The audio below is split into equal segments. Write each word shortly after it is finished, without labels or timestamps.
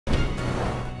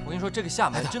说这个厦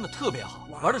门真的特别好，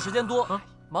玩的时间多，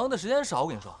忙的时间少。我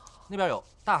跟你说，那边有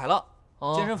大海浪、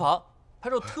健身房，拍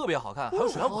照特别好看，还有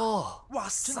水上馆，哇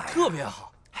塞，真的特别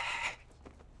好。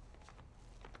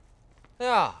哎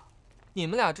呀，你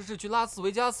们俩这是去拉斯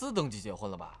维加斯登记结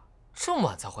婚了吧？这么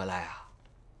晚才回来呀？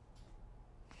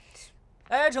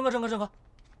哎，成哥，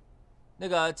那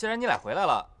个既然你俩回来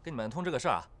了，跟你们通知个事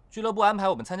儿啊，俱乐部安排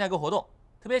我们参加一个活动，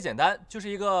特别简单，就是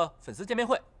一个粉丝见面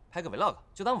会，拍个 vlog，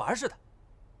 就当玩似的。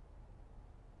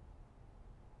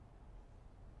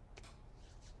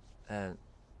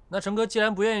那成哥既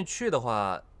然不愿意去的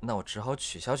话，那我只好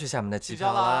取消去厦门的机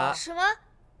票啦。什么？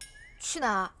去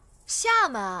哪儿？厦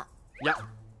门？呀，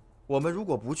我们如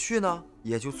果不去呢，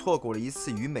也就错过了一次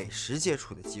与美食接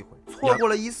触的机会，错过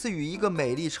了一次与一个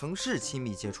美丽城市亲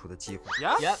密接触的机会。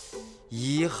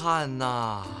遗憾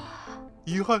呐，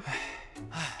遗憾。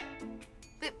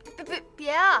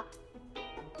别啊！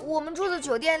我们住的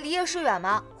酒店离夜市远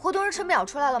吗？活动日程表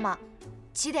出来了吗？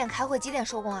几点开会？几点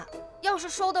收工啊？要是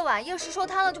收得晚，夜市收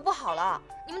摊了就不好了。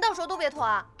你们到时候都别拖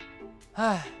啊！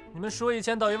哎，你们说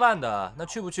1000道1万的，那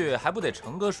去不去还不得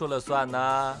成哥说了算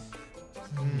呢？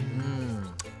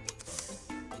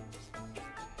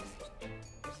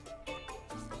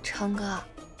成哥，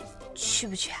去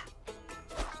不去啊？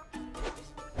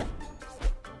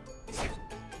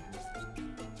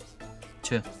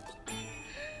去。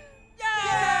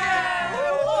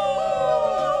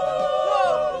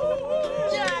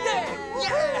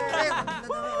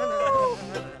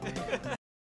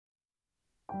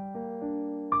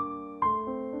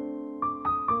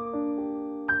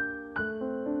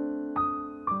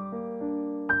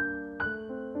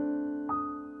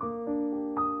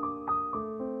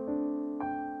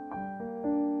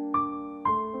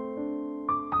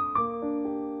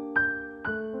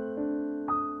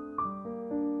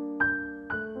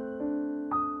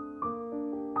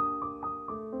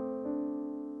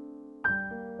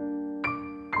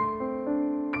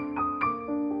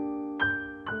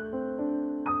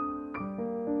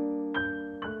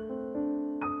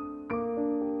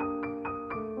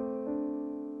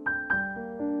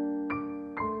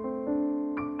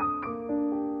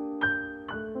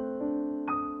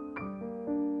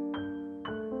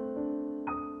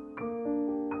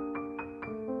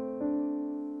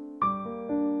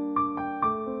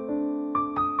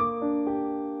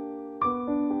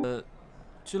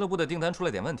俱乐部的订单出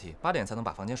了点问题，8点才能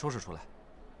把房间收拾出来，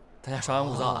大家稍安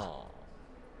勿躁啊。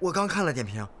我刚看了点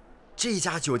评，这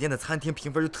家酒店的餐厅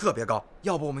评分就特别高，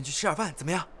要不我们去吃点饭怎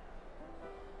么样？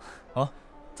好，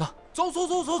走，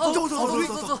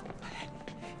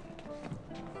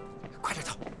快点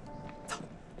走。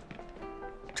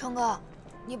成哥，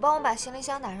你帮我把行李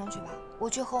箱拿上去吧，我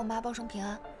去和我妈报声平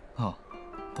安。好，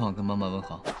帮我跟妈妈问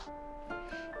好。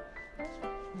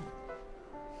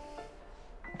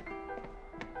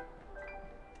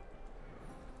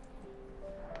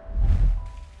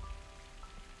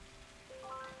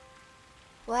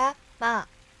喂，妈。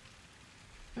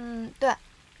对，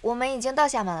我们已经到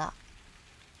厦门了，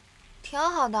挺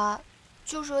好的，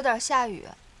就是有点下雨。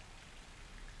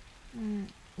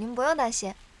你们不用担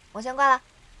心，我先挂了。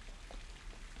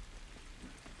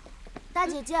大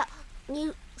姐姐，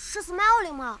你是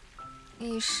 10Falling 吗？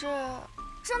你是？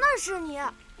真的是你，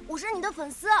我是你的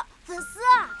粉丝啊！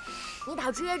你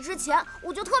打职业之前，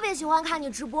我就特别喜欢看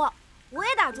你直播，我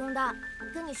也打中单，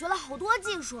跟你学了好多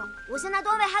技术，我现在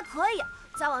段位还可以。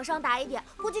再往上打一点，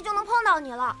估计就能碰到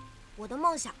你了。我的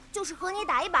梦想就是和你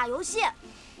打一把游戏。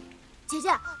姐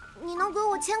姐，你能给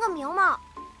我签个名吗？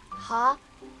好啊。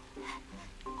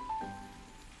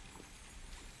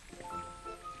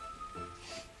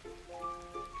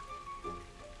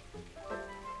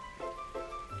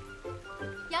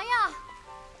洋洋，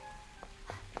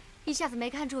一下子没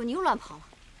看住，你又乱跑了，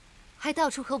还到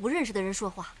处和不认识的人说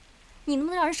话，你能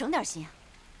不能让人省点心啊？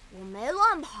我没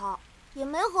乱跑。也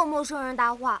没和陌生人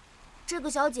搭话，这个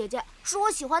小姐姐是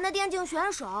我喜欢的电竞选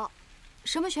手。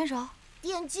什么选手？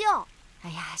电竞。哎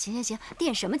呀，行，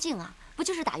电什么竞啊？不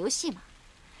就是打游戏吗？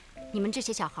你们这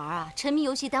些小孩啊，沉迷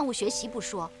游戏耽误学习不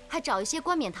说，还找一些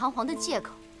冠冕堂皇的借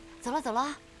口。走了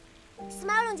啊。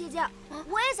Smiling 姐姐，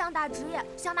我也想打职业，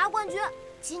想拿冠军，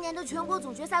今年的全国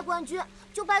总决赛冠军，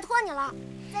就拜托你了。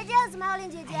再见 ，Smiling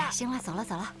姐姐。行了，走了。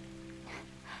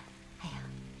哎呀，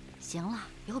行了，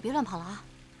以后别乱跑了啊。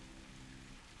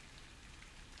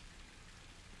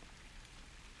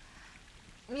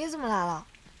你怎么来了？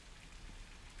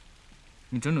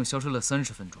你整整消失了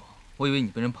30分钟，我以为你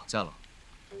被人绑架了。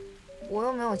我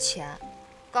又没有钱，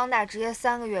刚打职业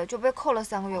3个月就被扣了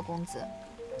3个月工资，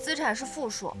资产是负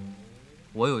数。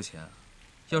我有钱，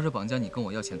要是绑架你跟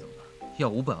我要钱怎么办？要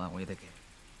500万我也得给。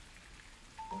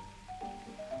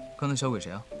刚才小鬼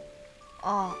谁啊？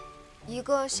哦，一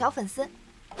个小粉丝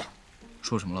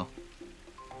说什么了？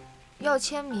要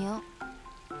签名。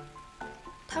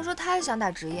他说他也想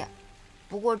打职业，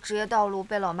不过职业道路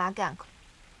被老妈 gank。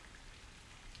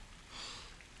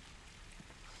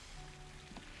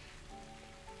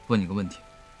问你个问题，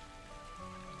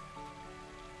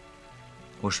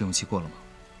我试用期过了吗？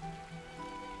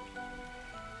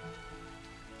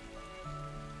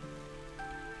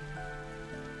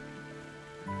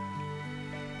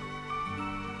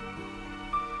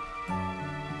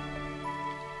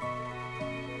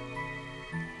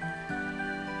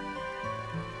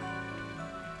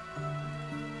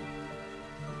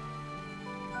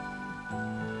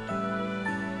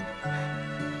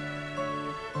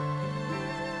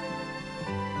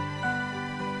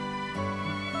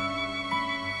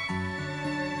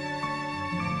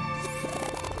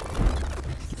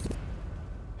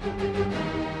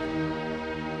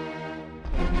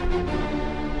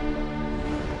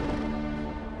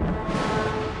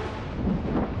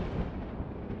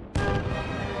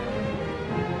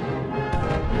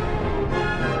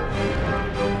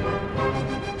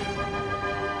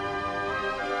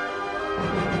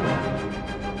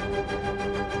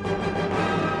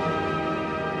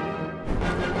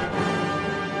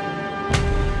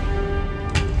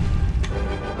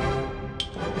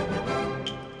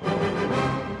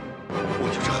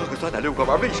酸奶遛个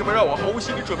弯，为什么让我毫无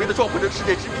心理准备的撞破这世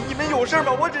界之谜？你们有事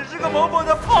吗？我只是个萌萌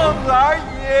的胖子而已。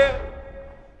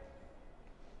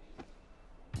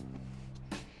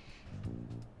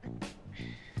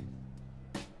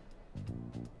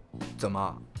怎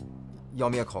么，要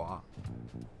灭口啊？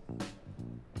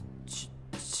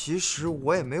其实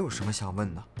我也没有什么想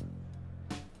问的。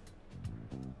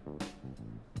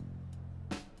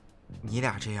你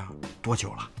俩这样多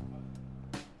久了？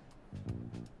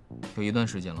有一段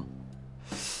时间了。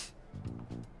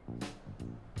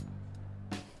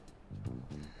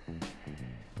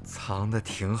藏得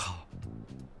挺好，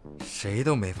谁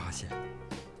都没发现。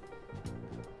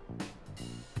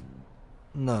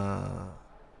那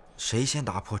谁先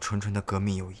打破纯纯的革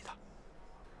命友谊的？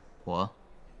我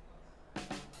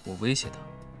威胁他，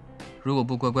如果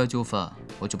不乖乖就范，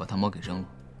我就把他猫给扔了。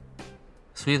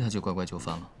所以他就乖乖就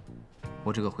范了。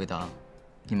我这个回答，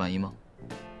你满意吗？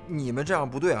你们这样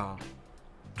不对啊！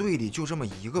队里就这么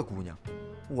一个姑娘，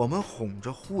我们哄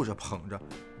着护着捧着，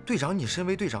队长你身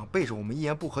为队长，背着我们一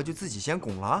言不合就自己先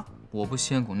拱了。我不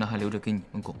先拱，那还留着给你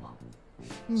们拱吗？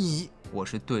我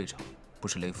是队长，不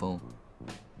是雷锋。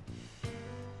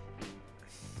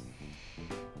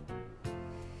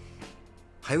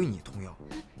还有你童谣，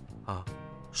啊，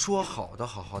说好的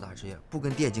好好打职业，不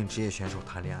跟电竞职业选手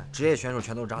谈恋爱，职业选手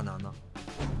全都是渣男呢。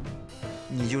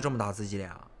你就这么打自己脸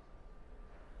啊？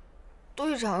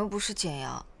队长又不是简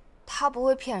阳，他不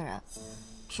会骗人，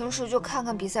平时就看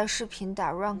看比赛视频、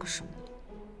打 rank 什么的。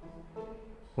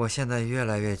我现在越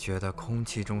来越觉得空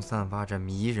气中散发着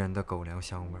迷人的狗粮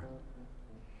香味儿。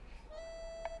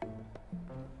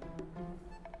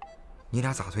你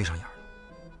俩咋对上眼了？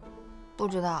不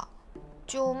知道，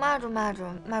就骂着骂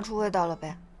着骂出味道了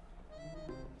呗。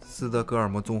斯德哥尔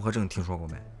摩综合症听说过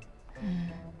没？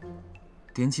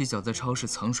踮起脚在超市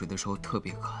藏水的时候特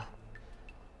别可爱，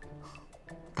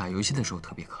打游戏的时候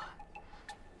特别可爱，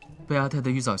被阿泰的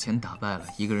玉藻前打败了，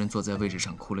一个人坐在位置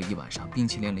上哭了一晚上，并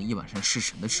且练了一晚上式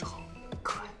神的时候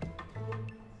可爱，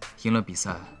赢了比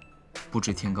赛不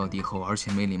知天高地厚而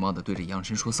且没礼貌地对着杨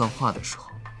神说骚话的时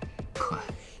候可爱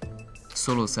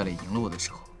，solo 赛里赢了我的时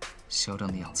候嚣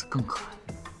张的样子更可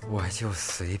爱。我就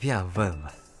随便问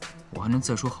问，我还能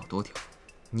再说好多条。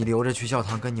你留着去教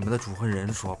堂跟你们的主婚人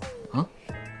说吧。啊？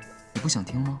你不想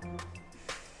听吗？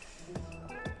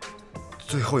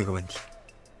最后一个问题，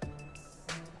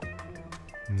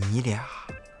你俩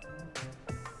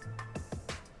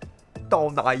到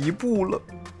哪一步了？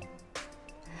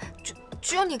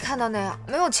只有你看到那样，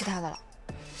没有其他的了。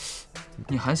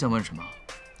你还想问什么？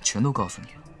全都告诉你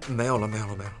了。没有了。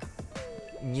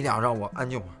你俩让我安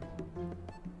静会儿。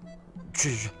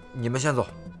去，你们先走，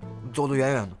走得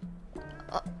远远的。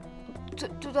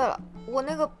对了，我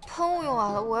那个喷雾用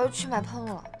完了，我要去买喷雾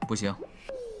了。不行，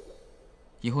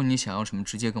以后你想要什么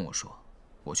直接跟我说，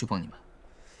我去帮你买。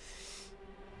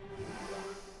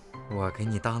我给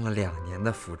你当了2年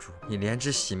的辅助，你连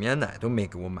支洗面奶都没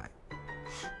给我买。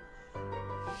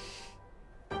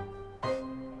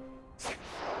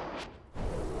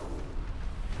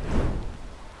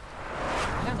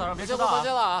明天早上别迟先到不房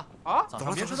间了啊！啊！早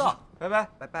上别迟到，拜拜。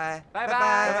拜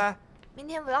拜。明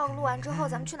天 vlog 录完之后，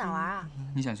咱们去哪玩啊？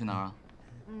你想去哪儿啊？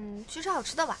去吃好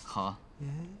吃的吧。好啊。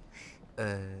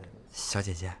小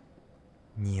姐姐，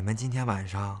你们今天晚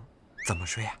上怎么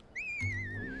睡啊？